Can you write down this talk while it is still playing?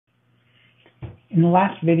In the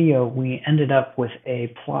last video, we ended up with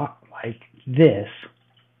a plot like this,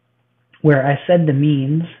 where I said the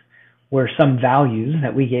means were some values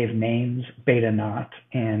that we gave names beta naught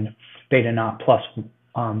and beta naught plus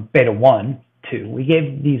beta 1 to. We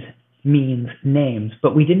gave these means names,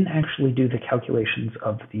 but we didn't actually do the calculations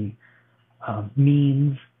of the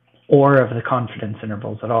means or of the confidence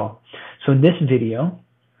intervals at all. So in this video,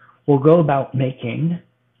 we'll go about making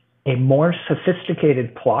a more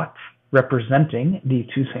sophisticated plot representing the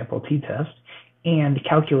two-sample t-test and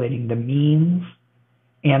calculating the means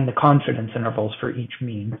and the confidence intervals for each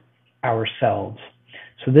mean ourselves.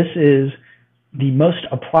 So this is the most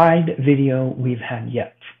applied video we've had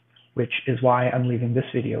yet, which is why I'm leaving this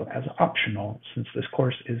video as optional, since this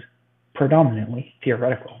course is predominantly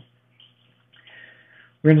theoretical.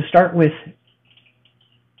 We're going to start with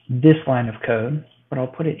this line of code, but I'll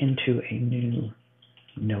put it into a new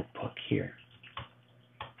notebook here.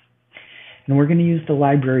 And we're going to use the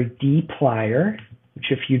library dplyr, which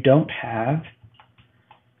if you don't have,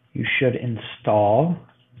 you should install.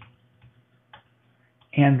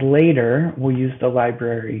 And later, we'll use the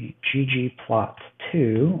library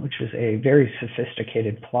ggplot2, which is a very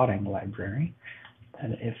sophisticated plotting library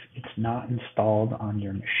that if it's not installed on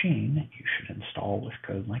your machine, you should install with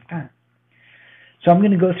code like that. So I'm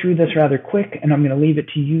going to go through this rather quick, and I'm going to leave it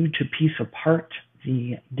to you to piece apart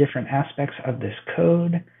the different aspects of this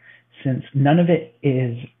code, since none of it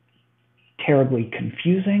is terribly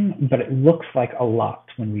confusing, but it looks like a lot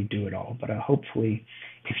when we do it all. But hopefully,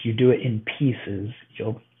 if you do it in pieces,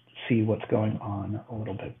 you'll see what's going on a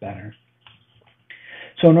little bit better.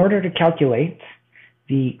 So in order to calculate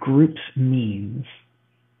the group's means,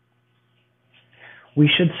 we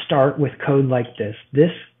should start with code like this.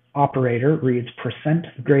 This operator reads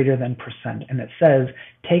 % greater than %, and it says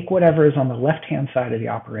take whatever is on the left-hand side of the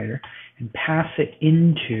operator and pass it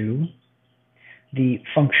into the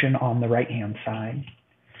function on the right-hand side.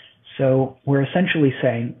 So we're essentially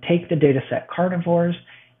saying take the data set carnivores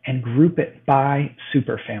and group it by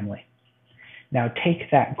superfamily. Now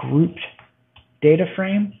take that grouped data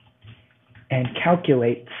frame and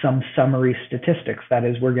calculate some summary statistics. That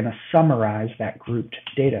is, we're going to summarize that grouped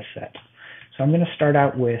data set. So I'm going to start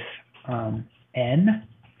out with n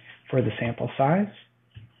for the sample size.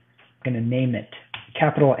 I'm going to name it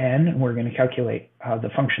capital N, and we're going to calculate the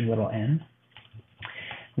function little n.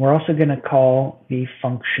 We're also going to call the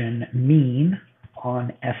function mean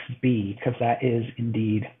on SB, because that is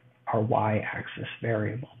indeed our y-axis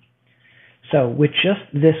variable. So with just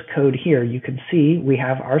this code here, you can see we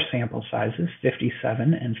have our sample sizes,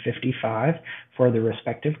 57 and 55, for the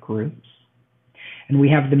respective groups. And we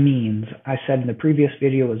have the means. I said in the previous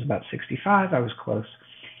video it was about 65, I was close,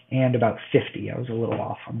 and about 50. I was a little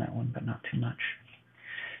off on that one, but not too much.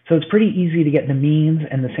 So it's pretty easy to get the means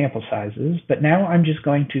and the sample sizes, but now I'm just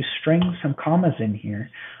going to string some commas in here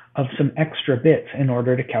of some extra bits in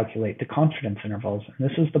order to calculate the confidence intervals. And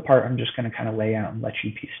this is the part I'm just going to kind of lay out and let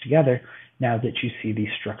you piece together now that you see the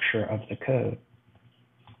structure of the code.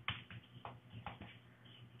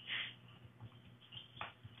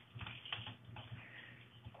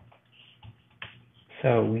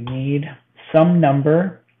 So we need some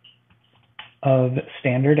number of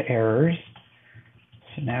standard errors.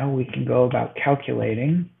 So now we can go about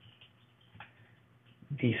calculating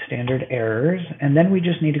the standard errors, and then we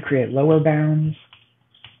just need to create lower bounds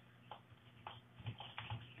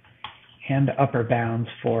and upper bounds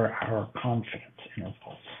for our confidence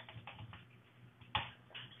intervals.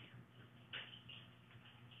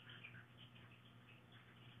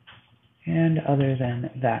 And other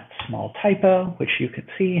than that small typo, which you can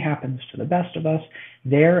see happens to the best of us,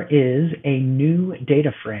 there is a new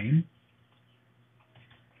data frame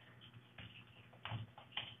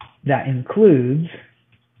that includes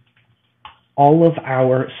all of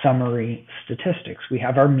our summary statistics. We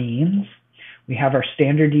have our means, we have our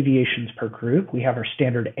standard deviations per group, we have our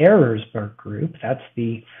standard errors per group. That's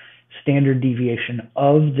the standard deviation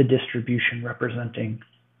of the distribution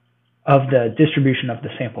of the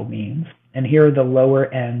sample means. And here are the lower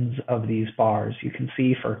ends of these bars. You can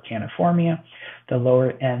see for caniformia, the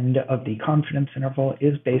lower end of the confidence interval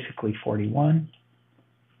is basically 41,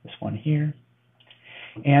 this one here.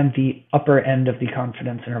 And the upper end of the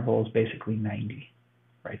confidence interval is basically 90,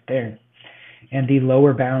 right there. And the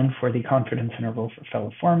lower bound for the confidence interval for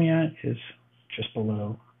feliformia is just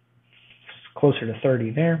below, closer to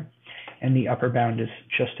 30 there. And the upper bound is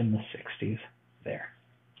just in the 60s there.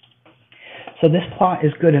 So this plot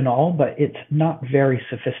is good and all, but it's not very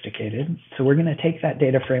sophisticated. So we're going to take that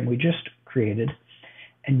data frame we just created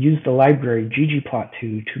and use the library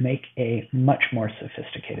ggplot2 to make a much more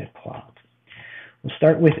sophisticated plot. We'll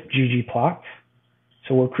start with ggplot,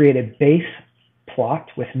 So we'll create a base plot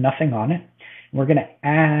with nothing on it. And we're going to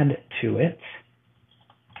add to it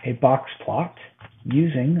a box plot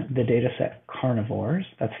using the dataset carnivores.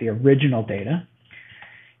 That's the original data.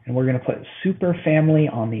 And we're going to put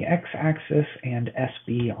superfamily on the x-axis and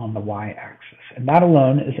SB on the y-axis. And that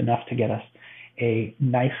alone is enough to get us a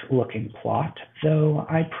nice looking plot, though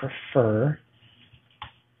I prefer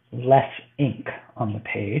less ink on the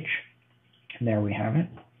page. And there we have it.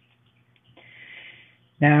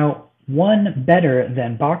 Now, one better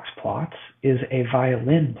than box plots is a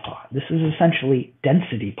violin plot. This is essentially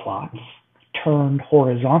density plots turned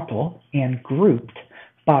horizontal and grouped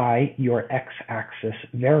by your x-axis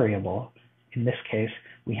variable. In this case,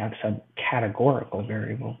 we have some categorical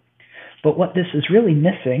variable. But what this is really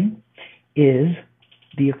missing is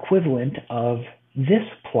the equivalent of this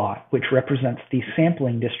plot, which represents the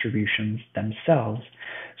sampling distributions themselves.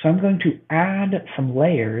 So I'm going to add some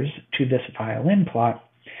layers to this violin plot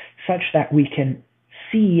such that we can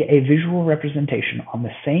see a visual representation on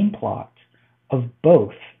the same plot of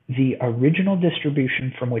both the original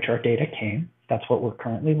distribution from which our data came, that's what we're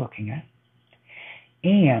currently looking at,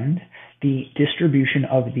 and the distribution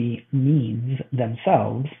of the means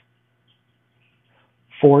themselves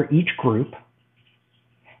for each group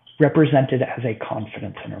represented as a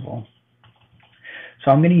confidence interval.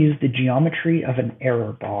 So I'm going to use the geometry of an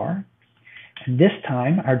error bar. And this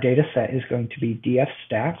time, our data set is going to be df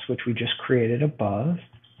stats, which we just created above.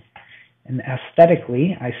 And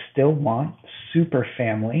aesthetically, I still want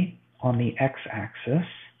superfamily on the x-axis.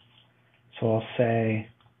 So I'll say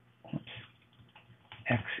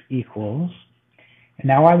x equals. And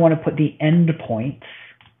now I want to put the endpoints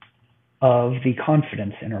of the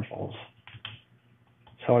confidence intervals.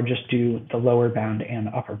 So I'll just do the lower bound and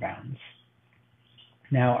upper bounds.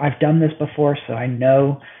 Now, I've done this before, so I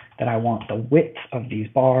know that I want the width of these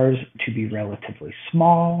bars to be relatively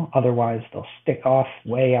small. Otherwise, they'll stick off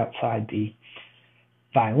way outside the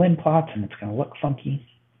violin plots, and it's going to look funky.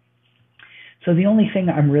 So the only thing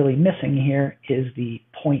I'm really missing here is the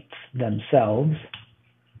points themselves,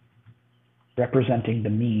 representing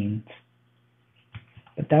the means.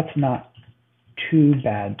 But that's not too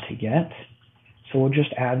bad to get. So we'll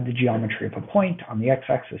just add the geometry of a point on the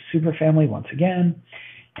x-axis superfamily once again,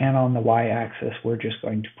 and on the y-axis we're just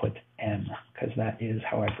going to put m, because that is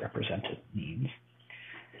how I've represented means.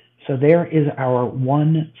 So there is our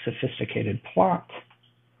one sophisticated plot,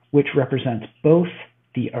 which represents both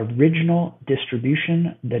the original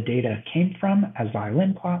distribution the data came from as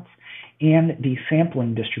violin plots, and the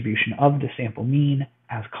sampling distribution of the sample mean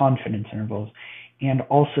as confidence intervals, and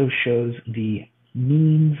also shows the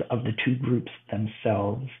means of the two groups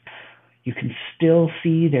themselves. You can still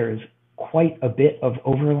see there is quite a bit of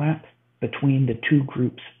overlap between the two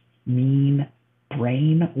groups' mean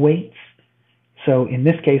brain weights. So in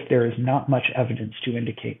this case, there is not much evidence to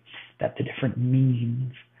indicate that the different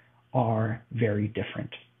means are very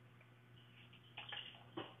different.